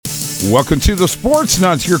Welcome to the Sports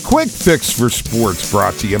Nutz, your quick fix for sports,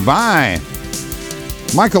 brought to you by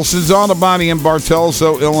Michelson's Auto Body in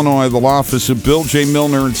Bartelso, Illinois, the law office of Bill J.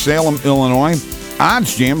 Milner in Salem, Illinois,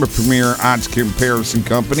 Odds Jam, a premier odds comparison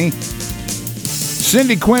company,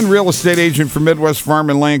 Cindy Quinn, real estate agent for Midwest Farm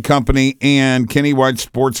and Land Company, and Kenny White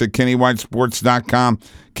Sports at KennyWhiteSports.com.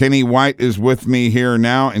 Kenny White is with me here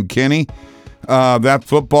now, and Kenny, that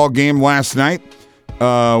football game last night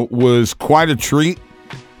was quite a treat.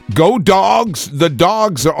 Go Dogs! The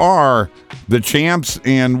Dogs are the champs,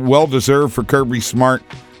 and well-deserved for Kirby Smart.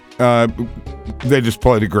 They just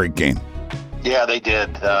played a great game. Yeah, they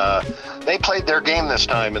did. They played their game this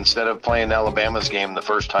time instead of playing Alabama's game the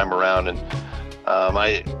first time around, and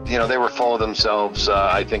they were full of themselves.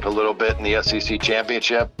 I think a little bit in the SEC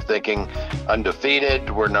championship, thinking undefeated.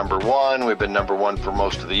 We're number one. We've been number one for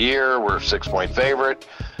most of the year. We're a 6-point favorite.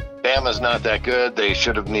 Bama's not that good. They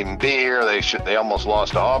shouldn't even be here. They almost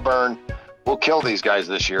lost to Auburn. We'll kill these guys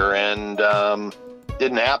this year, and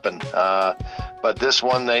didn't happen. But this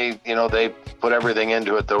one, they put everything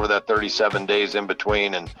into it over that 37 days in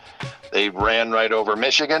between, and they ran right over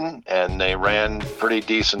Michigan, and they ran pretty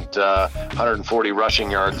decent 140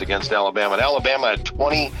 rushing yards against Alabama. And Alabama had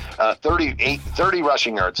 30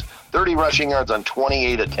 rushing yards, 30 rushing yards on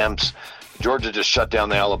 28 attempts. Georgia just shut down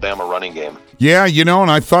the Alabama running game. Yeah, and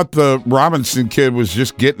I thought the Robinson kid was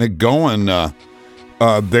just getting it going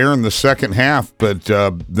there in the second half, but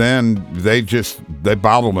then they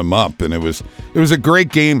bottled him up, and it was a great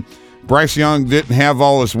game. Bryce Young didn't have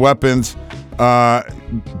all his weapons, but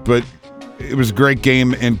it was a great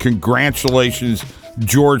game, and congratulations,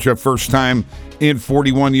 Georgia, first time in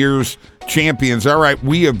 41 years, champions. All right,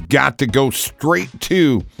 we have got to go straight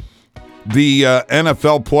to the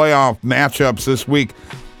NFL playoff matchups this week,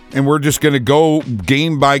 and we're just going to go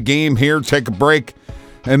game by game here, take a break,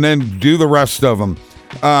 and then do the rest of them.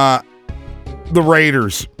 The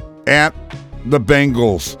Raiders at the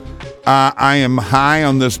Bengals. I am high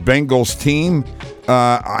on this Bengals team.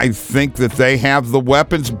 I think that they have the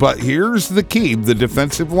weapons, but here's the key, the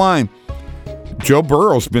defensive line. Joe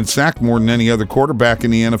Burrow's been sacked more than any other quarterback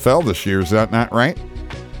in the NFL this year. Is that not right?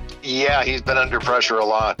 Yeah, he's been under pressure a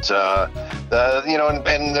lot.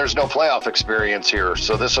 And there's no playoff experience here.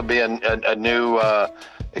 So this will be a new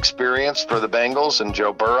experience for the Bengals and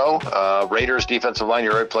Joe Burrow. Raiders defensive line,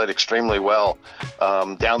 you already played extremely well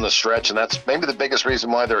down the stretch, and that's maybe the biggest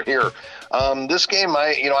reason why they're here. This game,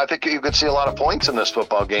 I think you could see a lot of points in this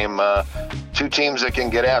football game. Two teams that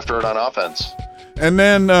can get after it on offense. And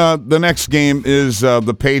then the next game is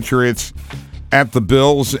the Patriots at the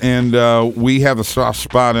Bills, and we have a soft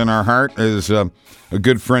spot in our heart as a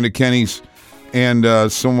good friend of Kenny's and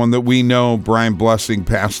someone that we know, Brian Blessing,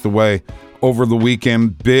 passed away over the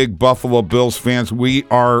weekend. Big Buffalo Bills fans. We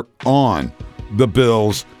are on the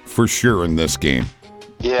Bills for sure in this game.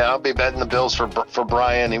 Yeah, I'll be betting the Bills for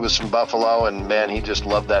Brian. He was from Buffalo, and, man, he just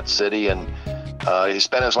loved that city, and he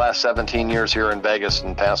spent his last 17 years here in Vegas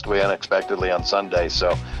and passed away unexpectedly on Sunday,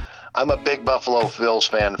 so I'm a big Buffalo Bills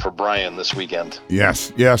fan for Brian this weekend.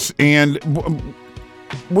 Yes. And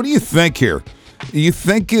what do you think here? You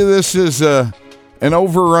think this is an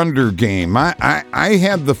over-under game? I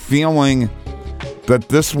had the feeling that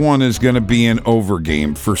this one is going to be an over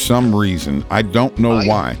game for some reason. I don't know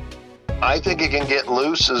why. I think it can get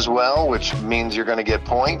loose as well, which means you're going to get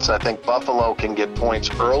points. I think Buffalo can get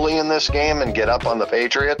points early in this game and get up on the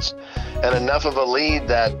Patriots, and enough of a lead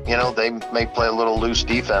that, they may play a little loose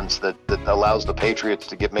defense that allows the Patriots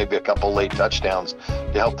to get maybe a couple late touchdowns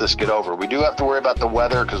to help this get over. We do have to worry about the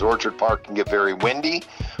weather because Orchard Park can get very windy.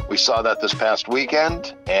 We saw that this past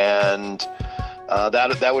weekend, and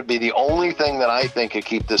that would be the only thing that I think could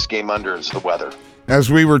keep this game under is the weather.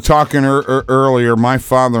 As we were talking earlier, my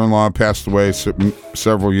father-in-law passed away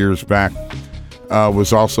several years back,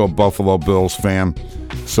 was also a Buffalo Bills fan.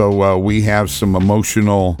 So we have some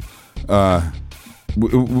emotional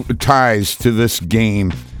ties to this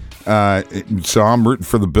game. So I'm rooting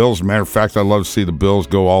for the Bills. Matter of fact, I'd love to see the Bills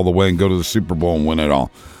go all the way and go to the Super Bowl and win it all.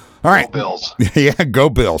 All right. Go Bills. Yeah, go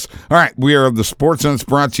Bills. All right, we are the Sports Nutz,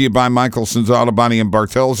 brought to you by Michelson's Auto Body in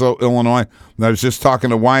Bartelso, Illinois. I was just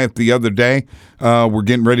talking to Wyatt the other day. We're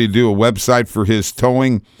getting ready to do a website for his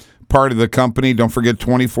towing part of the company. Don't forget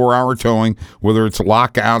 24-hour towing, whether it's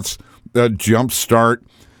lockouts, jump start,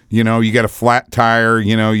 you got a flat tire,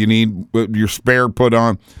 you need your spare put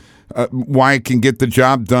on. Wyatt can get the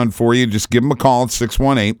job done for you. Just give him a call at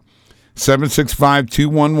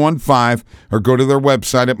 618-765-2115 or go to their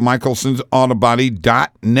website at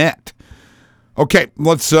michelsonsautobody.net. Okay,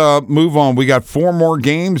 let's move on. We got 4 more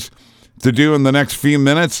games to do in the next few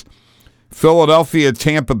minutes. Philadelphia,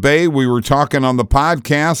 Tampa Bay. We were talking on the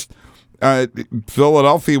podcast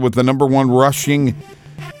Philadelphia with the number one rushing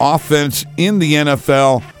offense in the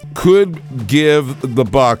NFL could give the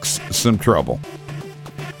Bucks some trouble.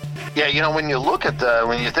 Yeah, when you look at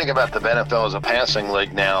when you think about the NFL as a passing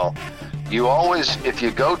league now, you always, if you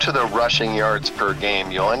go to the rushing yards per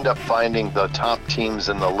game, you'll end up finding the top teams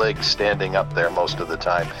in the league standing up there most of the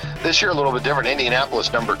time. This year a little bit different.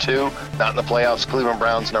 Indianapolis number 2, not in the playoffs. Cleveland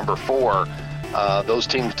Browns number 4. Those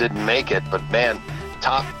teams didn't make it, but man,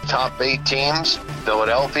 top 8 teams: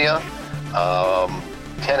 Philadelphia,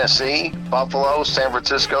 Tennessee, Buffalo, San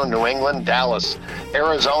Francisco, New England, Dallas,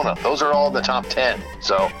 Arizona. Those are all in the top 10.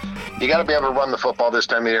 So you got to be able to run the football this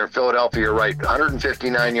time of year. In Philadelphia, you're right,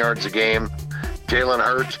 159 yards a game. Jalen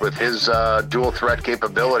Hurts, with his dual threat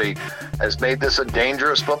capability, has made this a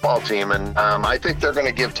dangerous football team. And I think they're going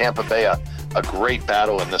to give Tampa Bay a great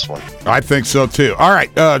battle in this one. I think so, too. All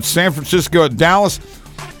right, San Francisco at Dallas.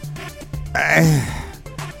 I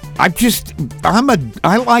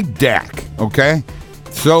like Dak, okay?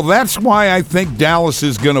 So that's why I think Dallas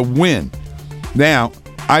is going to win. Now,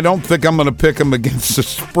 I don't think I'm going to pick them against the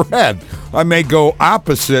spread. I may go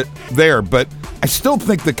opposite there, but I still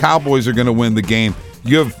think the Cowboys are going to win the game.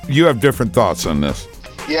 You have different thoughts on this.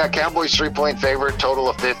 Yeah, Cowboys 3-point favorite, total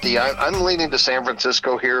of 50. I'm leaning to San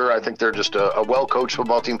Francisco here. I think they're just a well-coached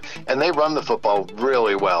football team, and they run the football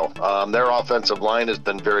really well. Their offensive line has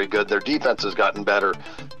been very good. Their defense has gotten better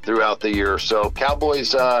throughout the year. So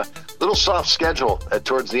Cowboys, little soft schedule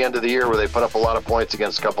towards the end of the year where they put up a lot of points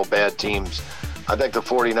against a couple bad teams. I think the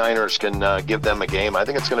 49ers can give them a game. I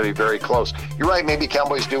think it's going to be very close. You're right, maybe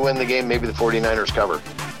Cowboys do win the game. Maybe the 49ers cover.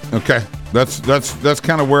 Okay, that's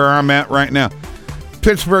kind of where I'm at right now.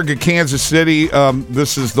 Pittsburgh at Kansas City.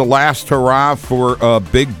 This is the last hurrah for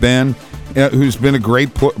Big Ben, who's been a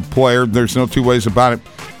great player. There's no two ways about it.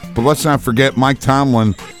 But let's not forget Mike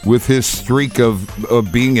Tomlin with his streak of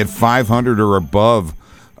being at 500 or above.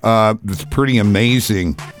 That's pretty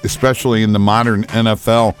amazing, especially in the modern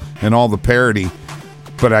NFL and all the parity.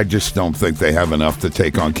 But I just don't think they have enough to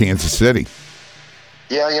take on Kansas City.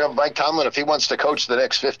 Yeah, Mike Tomlin, if he wants to coach the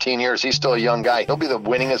next 15 years, he's still a young guy. He'll be the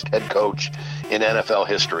winningest head coach in NFL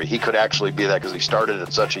history. He could actually be that because he started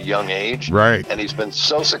at such a young age. Right. And he's been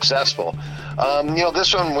so successful.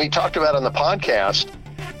 This one we talked about on the podcast.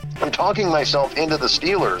 I'm talking myself into the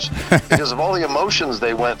Steelers because of all the emotions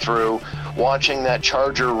they went through watching that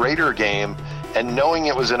Charger-Raider game and knowing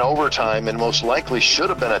it was in overtime and most likely should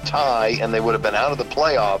have been a tie and they would have been out of the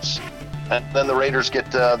playoffs. And then the Raiders get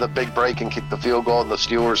the big break and kick the field goal, and the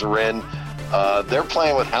Steelers are in. They're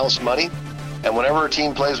playing with house money, and whenever a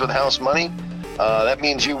team plays with house money, that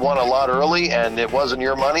means you won a lot early, and it wasn't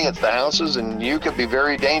your money, it's the house's, and you could be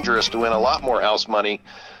very dangerous to win a lot more house money.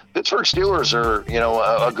 Pittsburgh Steelers are,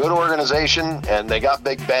 a good organization, and they got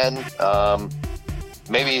Big Ben.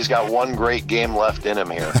 Maybe he's got one great game left in him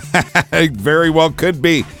here. Very well could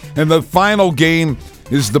be. And the final game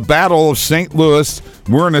is the Battle of St. Louis.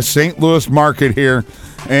 We're in a St. Louis market here,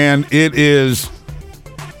 and it is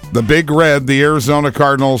the Big Red, the Arizona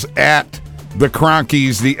Cardinals, at the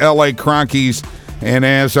Cronkies, the L.A. Cronkies. And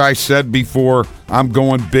as I said before, I'm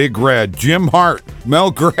going Big Red. Jim Hart,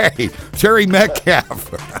 Mel Gray, Terry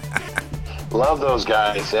Metcalf. Love those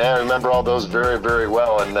guys. Yeah, I remember all those very, very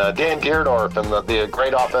well. And Dan Dierdorf and the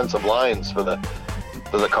great offensive lines for the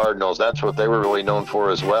Cardinals. That's what they were really known for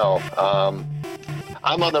as well.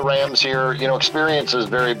 I'm on the Rams here. Experience is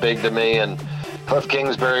very big to me, and Cliff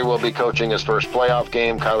Kingsbury will be coaching his first playoff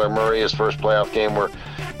game. Kyler Murray, his first playoff game, where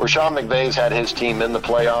Sean McVay's had his team in the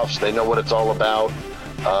playoffs. They know what it's all about.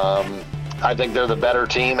 I think they're the better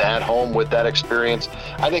team at home with that experience.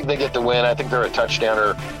 I think they get the win. I think they're a touchdown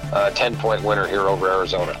or 10-point winner here over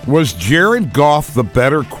Arizona. Was Jared Goff the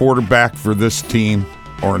better quarterback for this team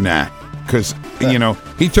or not? Because,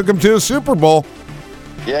 he took him to a Super Bowl.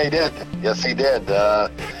 Yeah, he did. Yes, he did.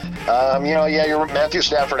 Matthew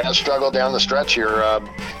Stafford has struggled down the stretch here.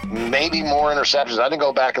 Maybe more interceptions. I didn't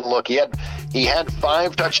go back and look. He had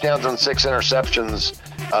 5 touchdowns and 6 interceptions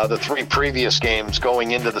the 3 previous games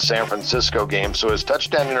going into the San Francisco game. So his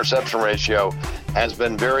touchdown-interception ratio has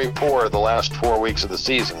been very poor the last 4 weeks of the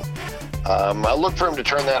season. I look for him to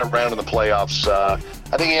turn that around in the playoffs. I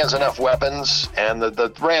think he has enough weapons, and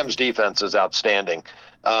the Rams' defense is outstanding.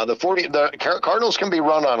 The Cardinals can be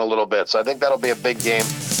run on a little bit, so I think that'll be a big game.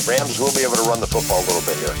 Rams will be able to run the football a little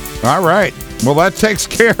bit here. All right. Well, that takes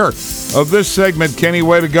care of this segment. Kenny,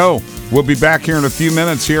 way to go. We'll be back here in a few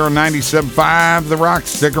minutes here on 97.5 The Rock.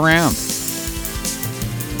 Stick around.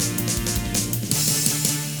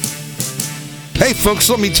 Hey folks,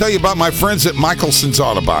 let me tell you about my friends at Michelson's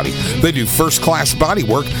Auto Body. They do first-class body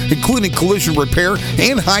work, including collision repair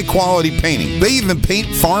and high-quality painting. They even paint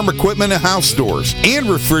farm equipment and house doors, and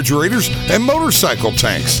refrigerators and motorcycle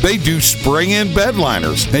tanks. They do spray-in bed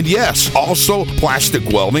liners, and yes, also plastic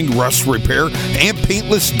welding, rust repair, and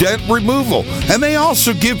paintless dent removal. And they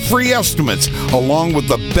also give free estimates, along with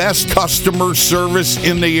the best customer service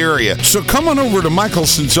in the area. So come on over to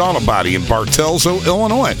Michelson's Auto Body in Bartelso,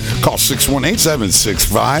 Illinois. Call 618-765-2115 or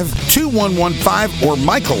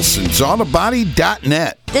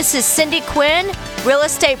michelsonsautobody.net. This is Cindy Quinn, real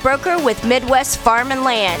estate broker with Midwest Farm and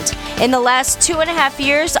Land. In the last 2.5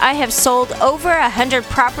 years, I have sold over 100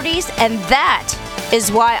 properties, and that is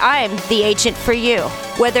why I'm the agent for you.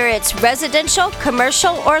 Whether it's residential,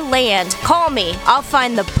 commercial, or land, call me. I'll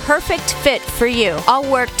find the perfect fit for you. I'll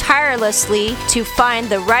work tirelessly to find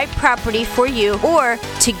the right property for you or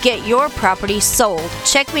to get your property sold.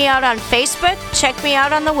 Check me out on Facebook, check me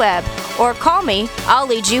out on the web, or call me. I'll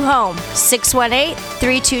lead you home.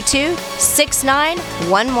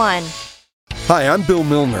 618-322-6911. Hi, I'm Bill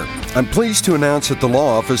Milner. I'm pleased to announce that the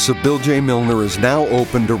law office of Bill J. Milner is now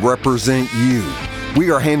open to represent you. We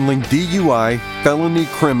are handling DUI, felony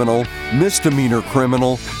criminal, misdemeanor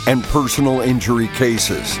criminal, and personal injury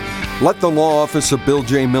cases. Let the law office of Bill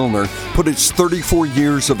J. Milner put its 34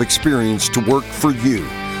 years of experience to work for you.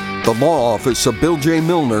 The law office of Bill J.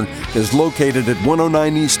 Milner is located at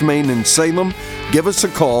 109 East Main in Salem. Give us a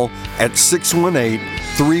call at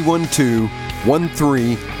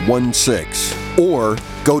 618-312-1316 or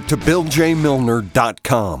go to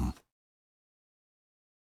BillJMilner.com.